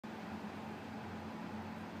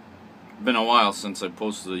Been a while since I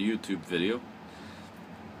posted a YouTube video.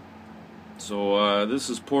 So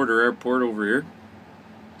this is Porter Airport over here.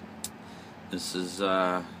 This is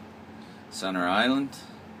Center Island,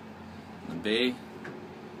 the bay.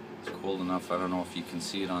 It's cold enough, I don't know if you can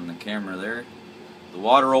see it on the camera there. The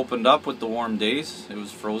water opened up with the warm days, it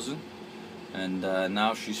was frozen. And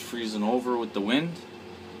now she's freezing over with the wind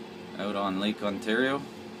out on Lake Ontario.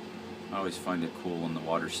 I always find it cool when the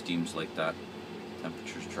water steams like that.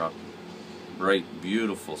 Temperatures drop. Bright,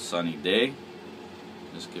 beautiful sunny day.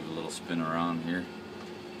 Just give a little spin around here.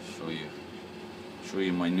 Show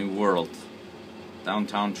you my new world.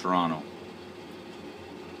 Downtown Toronto.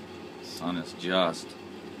 Sun is just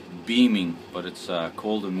beaming, but it's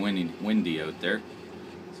cold and windy out there.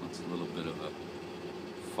 So it's a little bit of a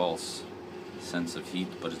false sense of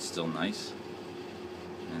heat, but it's still nice.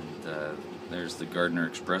 And there's the Gardiner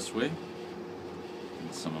Expressway.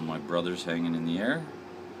 And some of my brothers hanging in the air.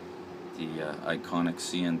 The iconic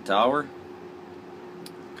CN Tower.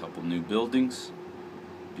 A couple new buildings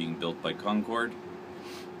being built by Concord.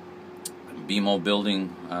 BMO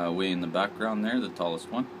building way in the background there, the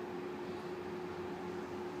tallest one.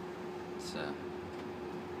 It's a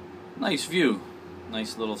nice view.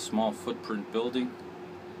 Nice little small footprint building.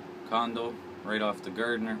 Condo right off the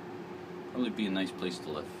Gardiner. Probably be a nice place to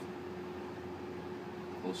live.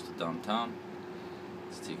 Close to downtown.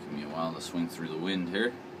 It's taking me a while to swing through the wind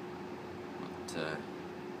here. But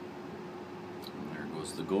there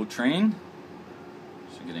goes the GO train.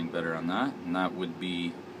 So getting better on that. And that would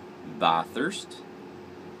be Bathurst.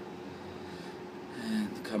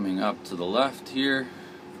 And coming up to the left here,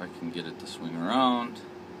 if I can get it to swing around,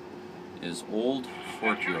 is Old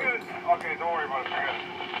FortYork. Okay, don't worry about it.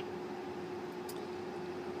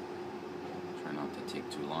 Try not to take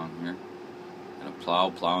too long here. And a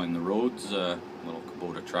plowing the roads. Little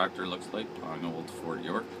Kubota tractor looks like plowing Old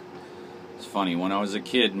FortYork. It's funny, when I was a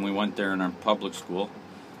kid and we went there in our public school,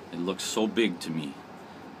 it looked so big to me,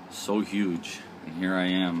 so huge. And here I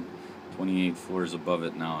am, 28 floors above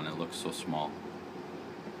it now, and it looks so small.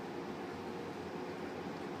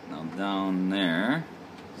 Now down there,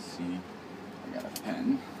 see, I got a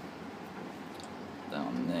pen.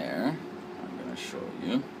 Down there, I'm going to show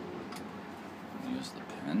you. Use the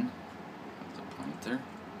pen, the pointer.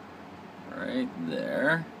 Right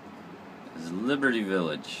there is Liberty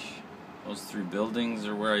Village. Those three buildings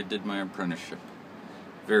are where I did my apprenticeship.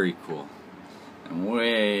 Very cool. And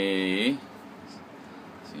way,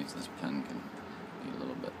 see if this pen can be a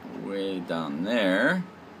little bit way down there,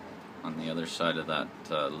 on the other side of that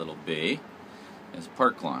little bay, is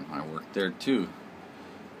Park Lawn. I worked there too.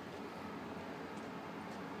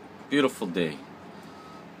 Beautiful day.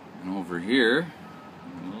 And over here,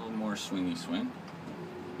 a little more swingy swing.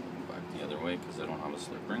 Go back the other way because I don't have a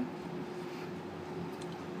slip ring.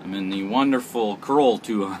 I'm in the wonderful Kroll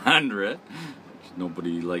 200, which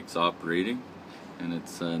nobody likes operating, and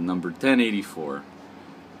it's number 1084.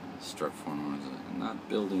 Struck form was in that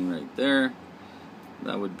building right there.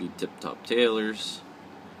 That would be Tip Top Tailors,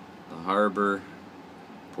 the harbor,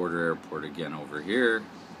 Porter Airport again over here.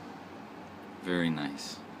 Very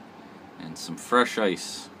nice. And some fresh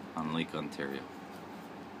ice on Lake Ontario.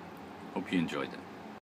 Hope you enjoyed it.